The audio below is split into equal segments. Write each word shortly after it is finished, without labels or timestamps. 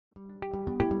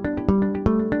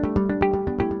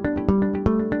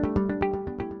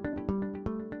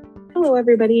Hello,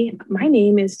 everybody. My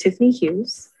name is Tiffany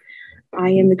Hughes. I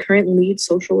am the current lead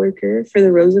social worker for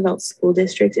the Roosevelt School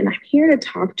District, and I'm here to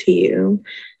talk to you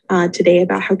today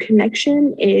about how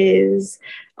connection is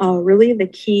really the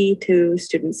key to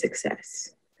student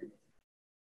success.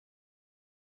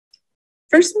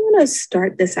 First, I want to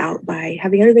start this out by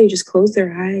having everybody just close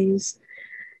their eyes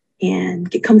and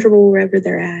get comfortable wherever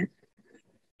they're at.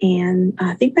 And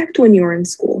think back to when you were in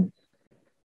school.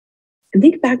 And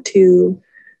think back to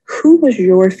who was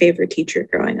your favorite teacher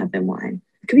growing up and why?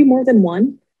 It could be more than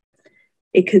one.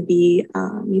 It could be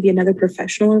maybe another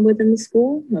professional within the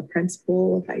school, a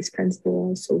principal, a vice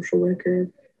principal, a social worker.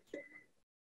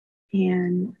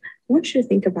 And I want you to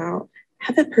think about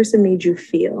how that person made you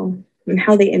feel and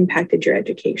how they impacted your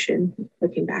education,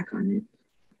 looking back on it.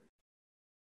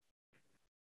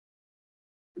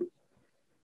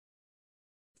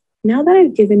 Now that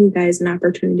I've given you guys an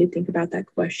opportunity to think about that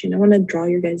question, I want to draw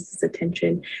your guys'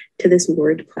 attention to this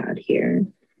word cloud here.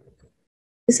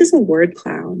 This is a word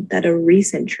cloud that a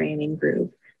recent training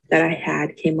group that I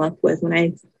had came up with when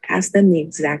I asked them the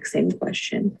exact same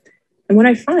question. And what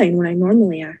I find when I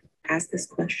normally ask this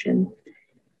question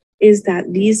is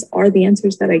that these are the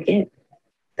answers that I get,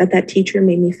 that teacher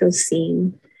made me feel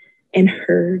seen and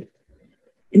heard,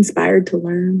 inspired to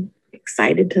learn,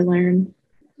 excited to learn,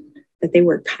 that they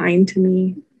were kind to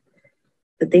me,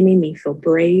 that they made me feel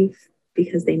brave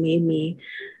because they made me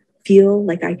feel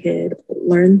like I could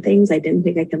learn things I didn't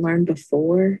think I could learn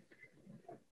before.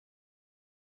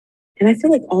 And I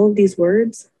feel like all of these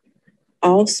words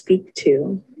all speak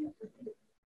to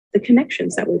the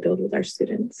connections that we build with our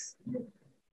students.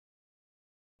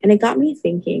 And it got me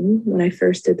thinking when I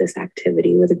first did this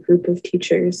activity with a group of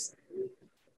teachers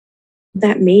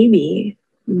that maybe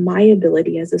my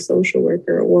ability as a social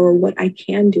worker or what I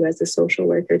can do as a social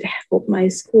worker to help my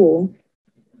school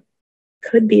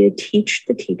could be to teach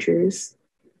the teachers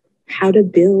how to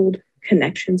build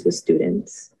connections with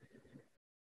students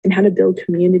and how to build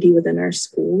community within our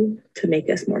school to make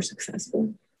us more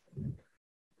successful.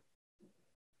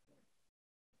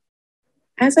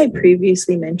 As I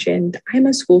previously mentioned, I'm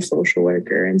a school social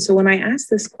worker. And so when I asked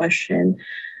this question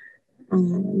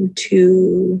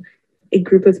to a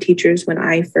group of teachers when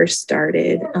I first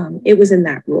started, it was in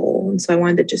that role. And so I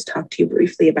wanted to just talk to you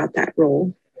briefly about that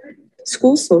role.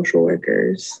 School social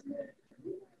workers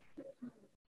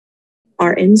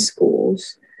are in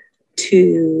schools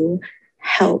to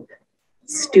help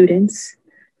students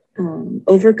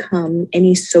overcome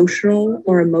any social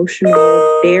or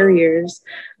emotional barriers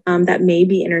that may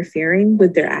be interfering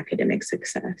with their academic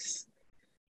success.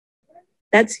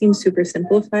 That seems super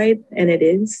simplified, and it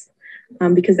is,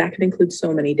 because that can include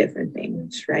so many different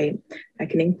things, right? That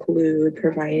can include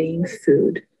providing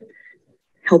food,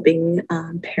 helping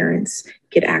parents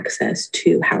get access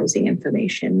to housing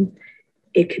information.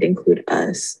 It could include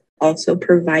us also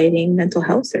providing mental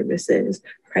health services,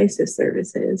 crisis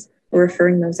services, or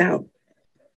referring those out.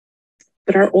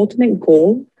 But our ultimate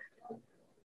goal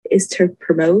is to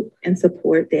promote and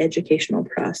support the educational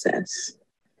process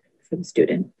for the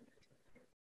student.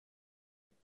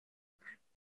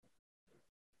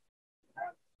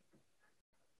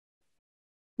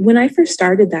 When I first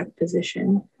started that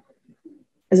position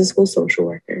as a school social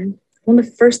worker, one of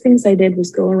the first things I did was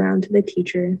go around to the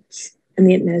teachers and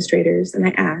the administrators, and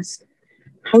I asked,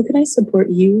 how can I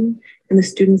support you and the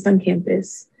students on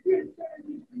campus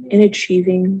in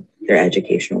achieving their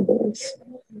educational goals?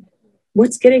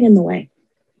 What's getting in the way?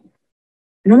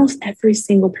 And almost every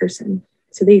single person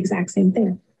said the exact same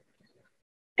thing.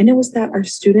 And it was that our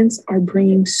students are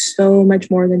bringing so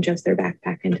much more than just their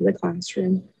backpack into the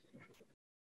classroom.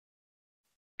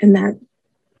 And that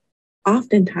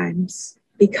oftentimes,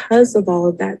 because of all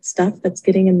of that stuff that's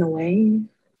getting in the way,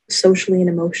 socially and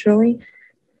emotionally,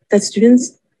 that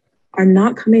students are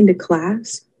not coming to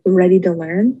class ready to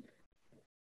learn.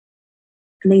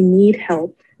 And they need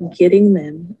help getting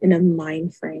them in a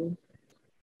mind frame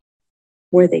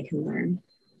where they can learn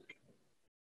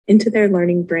into their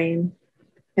learning brain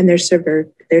and their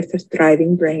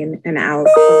thriving brain and out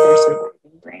of their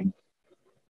surviving brain.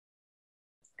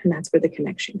 And that's where the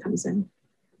connection comes in.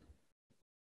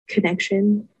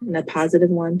 Connection, and a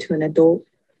positive one to an adult,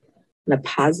 and a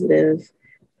positive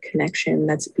connection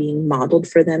that's being modeled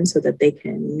for them so that they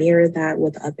can mirror that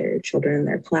with other children in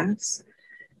their class,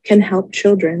 can help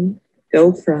children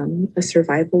go from a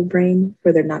survival brain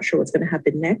where they're not sure what's going to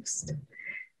happen next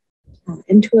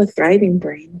into a thriving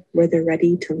brain where they're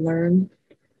ready to learn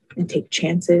and take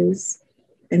chances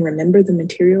and remember the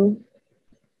material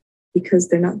because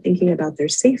they're not thinking about their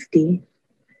safety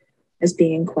as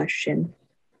being in question.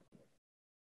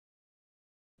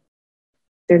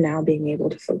 they're now being able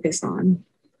to focus on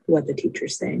what the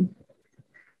teacher's saying.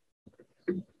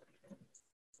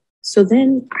 So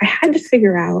then I had to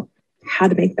figure out how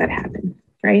to make that happen,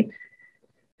 right?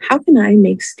 How can I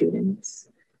make students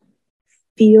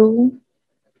feel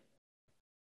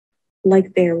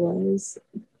like there was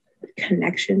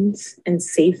connections and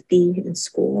safety in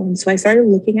school? And so I started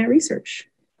looking at research.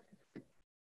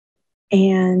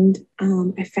 And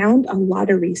I found a lot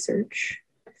of research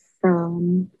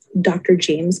from Dr.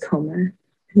 James Comer.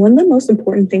 One of the most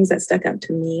important things that stuck out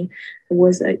to me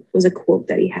was a quote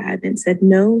that he had, and it said,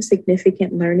 "No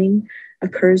significant learning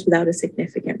occurs without a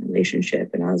significant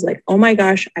relationship." And I was like, oh my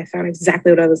gosh, I found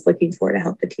exactly what I was looking for to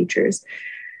help the teachers.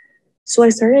 So I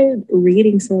started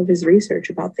reading some of his research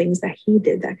about things that he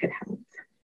did that could help.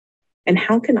 And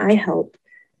how can I help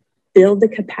build the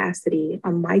capacity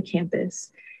on my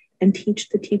campus and teach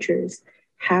the teachers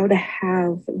how to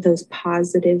have those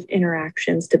positive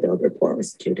interactions to build rapport with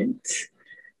students?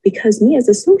 Because me as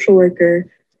a social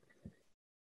worker,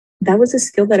 that was a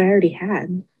skill that I already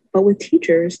had. But with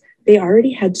teachers, they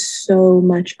already had so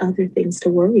much other things to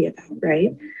worry about,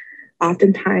 right?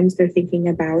 Oftentimes they're thinking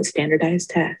about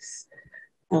standardized tests,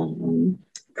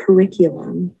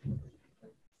 curriculum,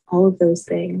 all of those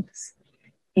things.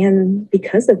 And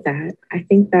because of that, I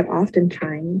think that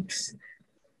oftentimes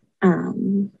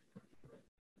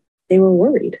they were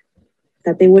worried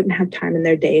that they wouldn't have time in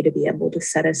their day to be able to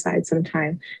set aside some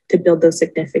time to build those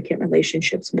significant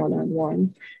relationships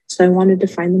one-on-one. So I wanted to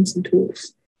find them some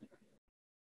tools.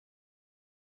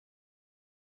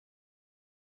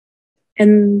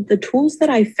 And the tools that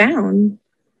I found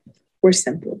were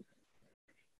simple.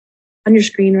 On your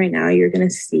screen right now, you're going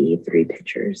to see 3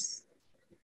 pictures.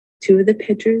 2 of the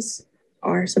pictures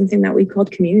are something that we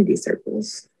called community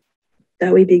circles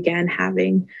that we began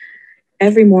having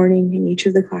every morning in each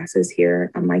of the classes here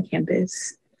on my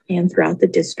campus and throughout the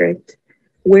district,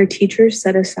 where teachers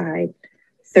set aside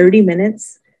 30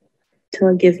 minutes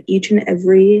to give each and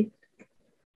every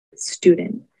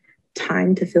student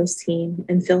time to feel seen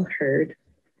and feel heard.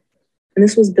 And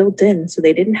this was built in, so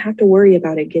they didn't have to worry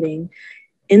about it getting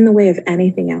in the way of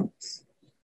anything else.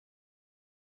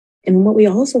 And what we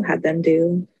also had them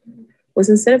do was,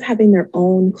 instead of having their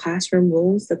own classroom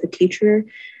rules that the teacher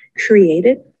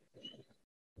created,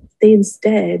 they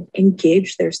instead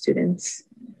engaged their students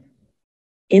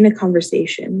in a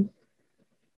conversation.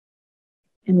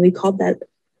 And we called that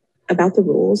about the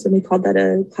rules, and we called that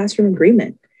a classroom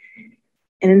agreement.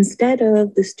 And instead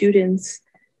of the students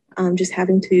just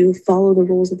having to follow the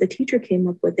rules that the teacher came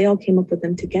up with, they all came up with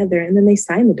them together, and then they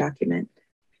signed the document.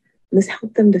 And this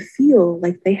helped them to feel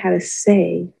like they had a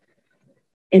say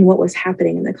in what was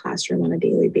happening in the classroom on a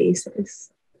daily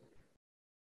basis.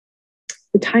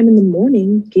 The time in the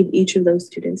morning gave each of those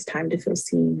students time to feel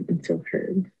seen and feel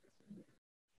heard.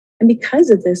 And because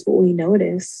of this, what we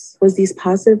noticed was these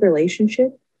positive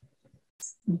relationships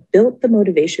built the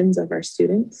motivations of our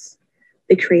students.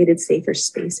 They created safer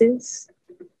spaces.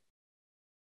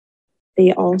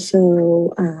 They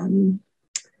also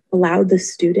allowed the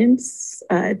students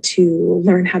to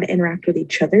learn how to interact with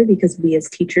each other, because we as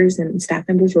teachers and staff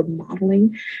members were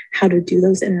modeling how to do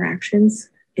those interactions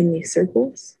in these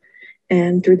circles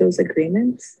and through those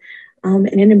agreements. And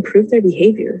it improved their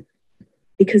behavior,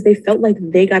 because they felt like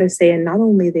they got a say in not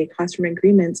only the classroom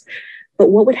agreements, but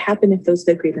what would happen if those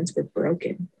agreements were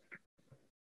broken.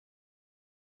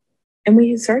 And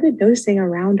we started noticing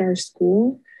around our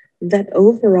school that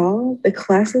overall, the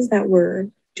classes that were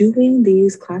doing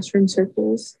these classroom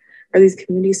circles or these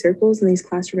community circles and these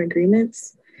classroom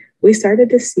agreements, we started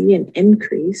to see an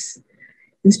increase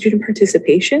in student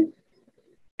participation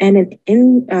and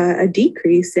a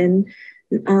decrease in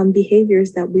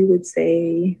behaviors that we would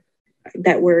say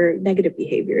that were negative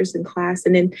behaviors in class.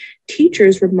 And then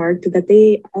teachers remarked that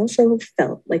they also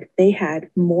felt like they had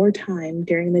more time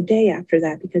during the day after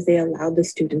that, because they allowed the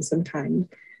students some time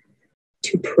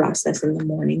to process in the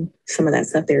morning some of that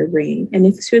stuff they were bringing. And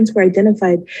if students were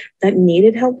identified that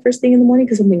needed help first thing in the morning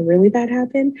because something really bad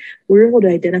happened, we were able to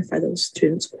identify those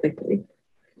students quickly.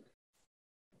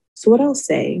 So what I'll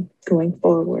say going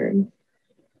forward,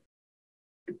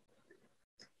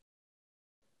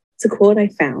 it's a quote I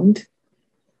found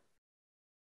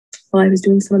while I was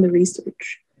doing some of the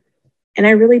research. And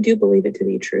I really do believe it to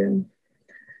be true,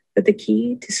 that the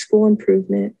key to school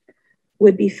improvement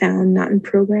would be found not in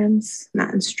programs,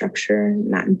 not in structure,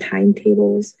 not in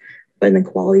timetables, but in the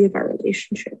quality of our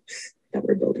relationships that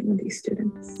we're building with these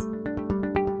students.